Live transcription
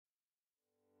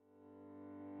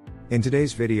In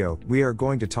today's video, we are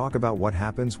going to talk about what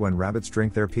happens when rabbits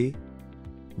drink their pee.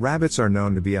 Rabbits are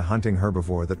known to be a hunting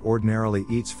herbivore that ordinarily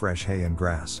eats fresh hay and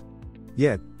grass.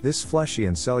 Yet, this fleshy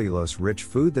and cellulose-rich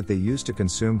food that they use to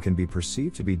consume can be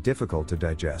perceived to be difficult to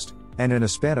digest, and in a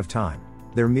span of time,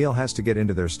 their meal has to get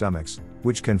into their stomachs,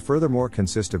 which can furthermore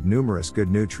consist of numerous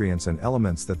good nutrients and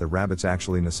elements that the rabbits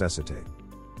actually necessitate.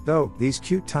 Though, these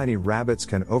cute tiny rabbits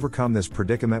can overcome this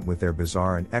predicament with their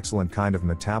bizarre and excellent kind of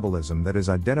metabolism that is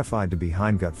identified to be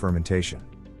hindgut fermentation.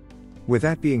 With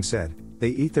that being said, they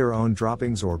eat their own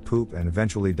droppings or poop and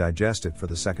eventually digest it for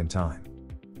the second time.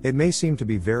 It may seem to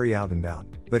be very out and out,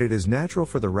 but it is natural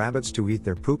for the rabbits to eat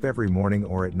their poop every morning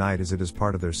or at night as it is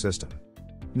part of their system.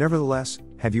 Nevertheless,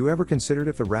 have you ever considered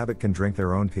if the rabbit can drink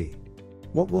their own pee?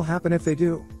 What will happen if they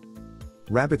do?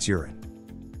 Rabbit's urine.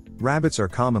 Rabbits are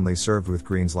commonly served with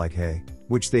greens like hay,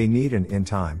 which they need and in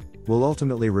time, will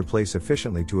ultimately replace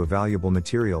efficiently to a valuable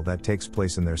material that takes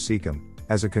place in their cecum,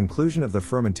 as a conclusion of the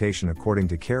fermentation according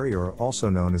to Kerry, or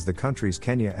also known as the country's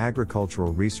Kenya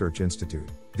Agricultural Research Institute.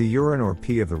 The urine or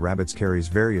pee of the rabbits carries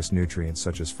various nutrients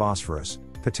such as phosphorus,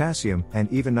 potassium,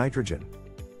 and even nitrogen.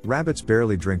 Rabbits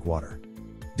barely drink water.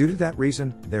 Due to that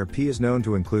reason, their pee is known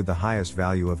to include the highest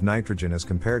value of nitrogen as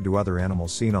compared to other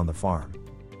animals seen on the farm.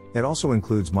 It also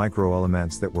includes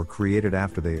microelements that were created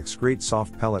after they excrete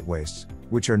soft pellet wastes,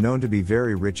 which are known to be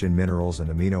very rich in minerals and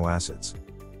amino acids.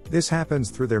 This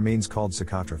happens through their means called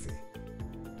cecotrophy.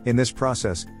 In this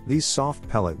process, these soft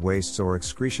pellet wastes or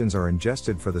excretions are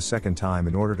ingested for the second time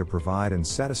in order to provide and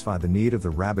satisfy the need of the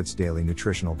rabbit's daily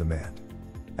nutritional demand.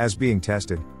 As being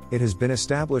tested, it has been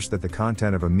established that the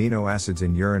content of amino acids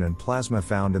in urine and plasma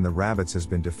found in the rabbits has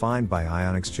been defined by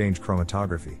ion exchange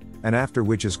chromatography, and after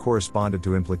which is corresponded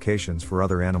to implications for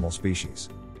other animal species.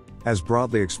 As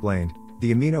broadly explained,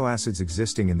 the amino acids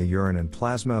existing in the urine and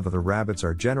plasma of the rabbits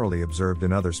are generally observed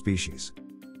in other species.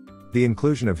 The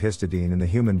inclusion of histidine in the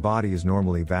human body is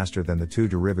normally vaster than the two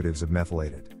derivatives of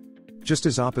methylated. Just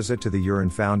as opposite to the urine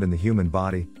found in the human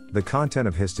body, the content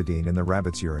of histidine in the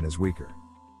rabbit's urine is weaker.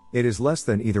 It is less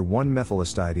than either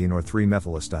 1-methylhistidine or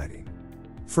 3-methylhistidine.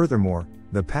 Furthermore,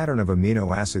 the pattern of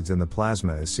amino acids in the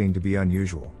plasma is seen to be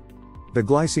unusual. The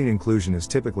glycine inclusion is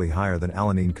typically higher than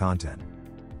alanine content.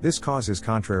 This cause is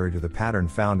contrary to the pattern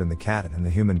found in the cat and the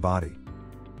human body.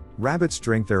 Rabbits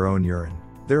drink their own urine.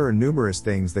 There are numerous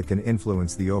things that can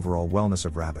influence the overall wellness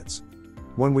of rabbits.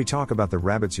 When we talk about the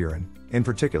rabbit's urine, in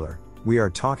particular, we are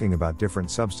talking about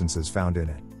different substances found in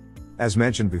it. As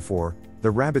mentioned before, the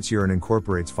rabbit's urine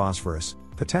incorporates phosphorus,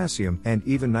 potassium, and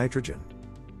even nitrogen.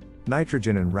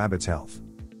 Nitrogen in rabbits' health.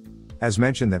 As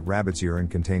mentioned that rabbit's urine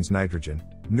contains nitrogen,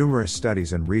 numerous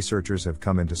studies and researchers have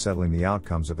come into settling the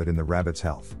outcomes of it in the rabbit's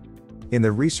health. In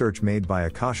the research made by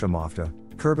Akasha Mofta,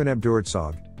 Kurban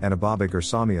Abdurtsog, and Ababak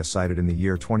Ursamia cited in the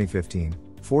year 2015,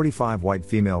 45 white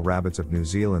female rabbits of New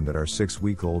Zealand that are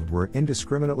 6-week-old were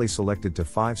indiscriminately selected to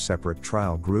 5 separate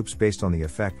trial groups based on the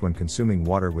effect when consuming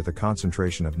water with a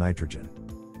concentration of nitrogen.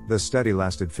 The study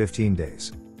lasted 15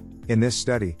 days. In this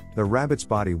study, the rabbits'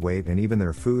 body weight and even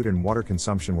their food and water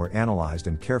consumption were analyzed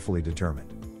and carefully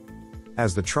determined.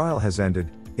 As the trial has ended,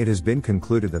 it has been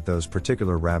concluded that those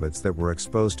particular rabbits that were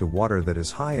exposed to water that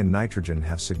is high in nitrogen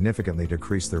have significantly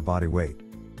decreased their body weight.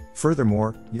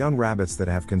 Furthermore, young rabbits that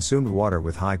have consumed water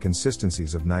with high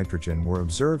consistencies of nitrogen were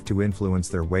observed to influence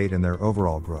their weight and their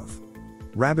overall growth.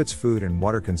 Rabbits' food and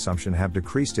water consumption have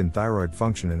decreased in thyroid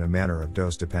function in a manner of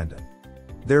dose dependent.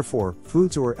 Therefore,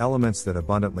 foods or elements that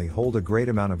abundantly hold a great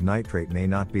amount of nitrate may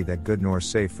not be that good nor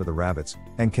safe for the rabbits,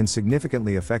 and can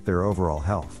significantly affect their overall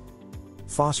health.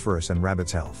 Phosphorus and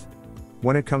rabbits' health.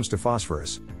 When it comes to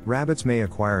phosphorus, rabbits may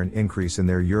acquire an increase in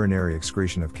their urinary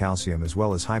excretion of calcium as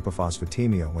well as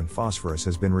hypophosphatemia when phosphorus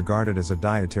has been regarded as a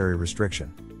dietary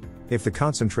restriction. If the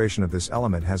concentration of this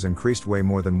element has increased way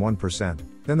more than 1%,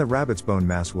 then the rabbit's bone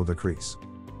mass will decrease.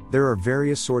 There are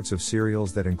various sorts of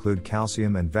cereals that include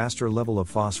calcium and vaster level of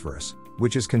phosphorus,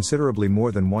 which is considerably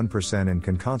more than 1% and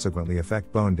can consequently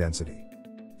affect bone density.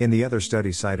 In the other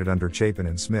study cited under Chapin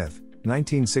and Smith,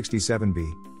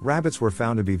 1967b, rabbits were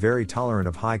found to be very tolerant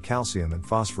of high calcium and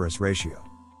phosphorus ratio.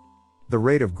 The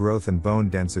rate of growth and bone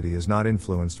density is not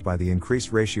influenced by the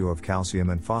increased ratio of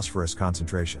calcium and phosphorus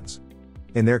concentrations.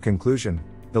 In their conclusion,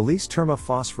 the least term of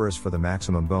phosphorus for the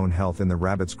maximum bone health in the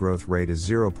rabbit's growth rate is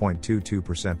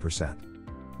 0.22%.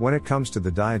 When it comes to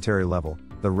the dietary level,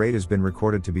 the rate has been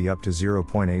recorded to be up to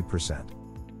 0.8%.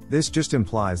 This just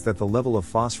implies that the level of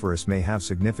phosphorus may have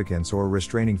significance or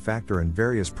restraining factor in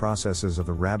various processes of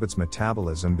the rabbit's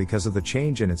metabolism because of the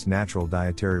change in its natural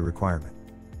dietary requirement.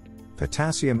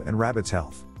 Potassium and rabbit's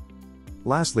health.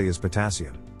 Lastly is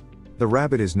potassium. The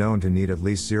rabbit is known to need at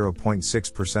least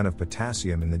 0.6% of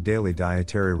potassium in the daily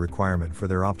dietary requirement for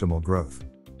their optimal growth.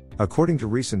 According to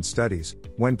recent studies,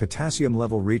 when potassium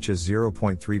level reaches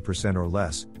 0.3% or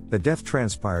less, the death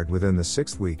transpired within the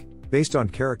 6th week, based on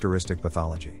characteristic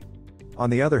pathology.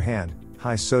 On the other hand,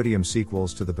 high sodium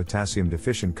sequels to the potassium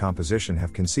deficient composition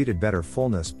have conceded better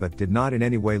fullness but did not in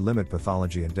any way limit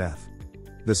pathology and death.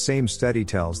 The same study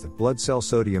tells that blood cell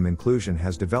sodium inclusion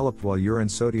has developed while urine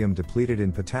sodium depleted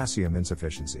in potassium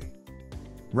insufficiency.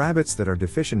 Rabbits that are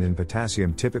deficient in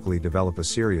potassium typically develop a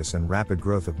serious and rapid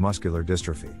growth of muscular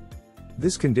dystrophy.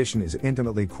 This condition is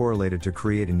intimately correlated to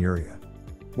creatinuria.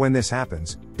 When this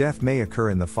happens, death may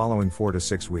occur in the following 4 to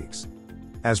 6 weeks.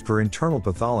 As per internal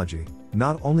pathology,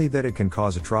 not only that it can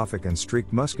cause atrophic and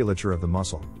streaked musculature of the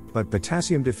muscle, but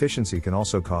potassium deficiency can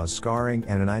also cause scarring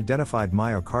and an identified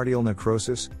myocardial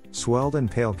necrosis, swelled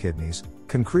and pale kidneys,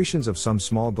 concretions of some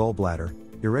small gallbladder,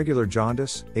 irregular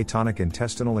jaundice, atonic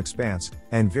intestinal expanse,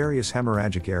 and various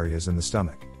hemorrhagic areas in the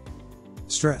stomach.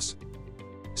 Stress.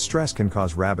 Stress can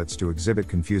cause rabbits to exhibit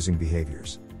confusing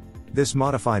behaviors. This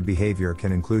modified behavior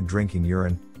can include drinking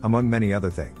urine, among many other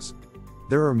things.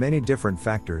 There are many different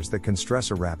factors that can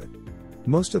stress a rabbit.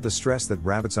 Most of the stress that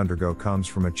rabbits undergo comes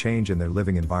from a change in their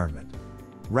living environment.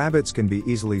 Rabbits can be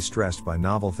easily stressed by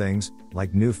novel things,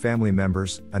 like new family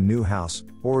members, a new house,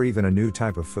 or even a new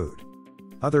type of food.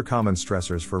 Other common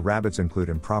stressors for rabbits include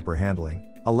improper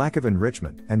handling, a lack of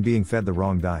enrichment, and being fed the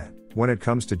wrong diet. When it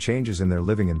comes to changes in their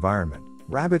living environment,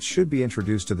 rabbits should be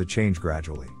introduced to the change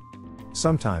gradually.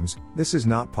 Sometimes, this is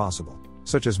not possible,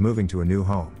 such as moving to a new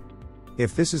home.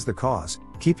 If this is the cause,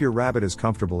 keep your rabbit as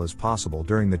comfortable as possible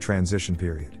during the transition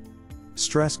period.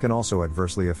 Stress can also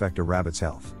adversely affect a rabbit's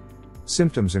health.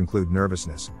 Symptoms include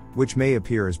nervousness, which may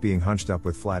appear as being hunched up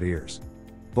with flat ears.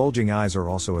 Bulging eyes are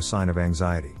also a sign of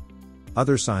anxiety.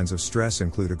 Other signs of stress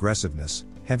include aggressiveness,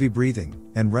 heavy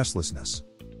breathing, and restlessness.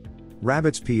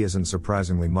 Rabbits' pee isn't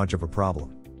surprisingly much of a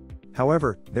problem.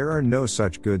 However, there are no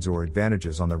such goods or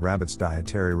advantages on the rabbit's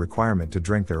dietary requirement to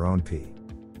drink their own pee.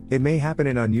 It may happen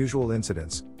in unusual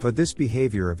incidents, but this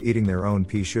behavior of eating their own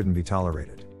pee shouldn't be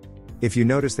tolerated. If you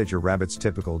notice that your rabbit's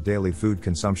typical daily food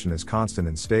consumption is constant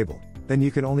and stable, then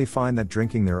you can only find that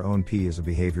drinking their own pee is a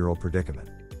behavioral predicament.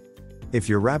 If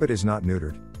your rabbit is not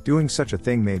neutered, doing such a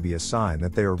thing may be a sign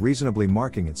that they are reasonably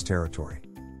marking its territory.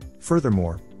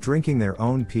 Furthermore, drinking their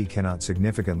own pee cannot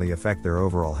significantly affect their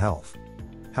overall health.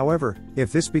 However,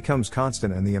 if this becomes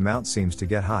constant and the amount seems to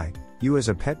get high, you as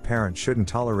a pet parent shouldn't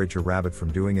tolerate your rabbit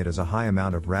from doing it, as a high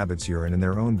amount of rabbit's urine in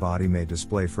their own body may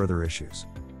display further issues.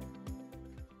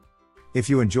 If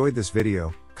you enjoyed this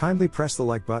video, kindly press the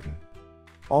like button.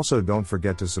 Also, don't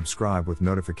forget to subscribe with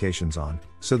notifications on,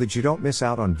 so that you don't miss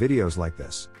out on videos like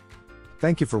this.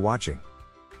 Thank you for watching.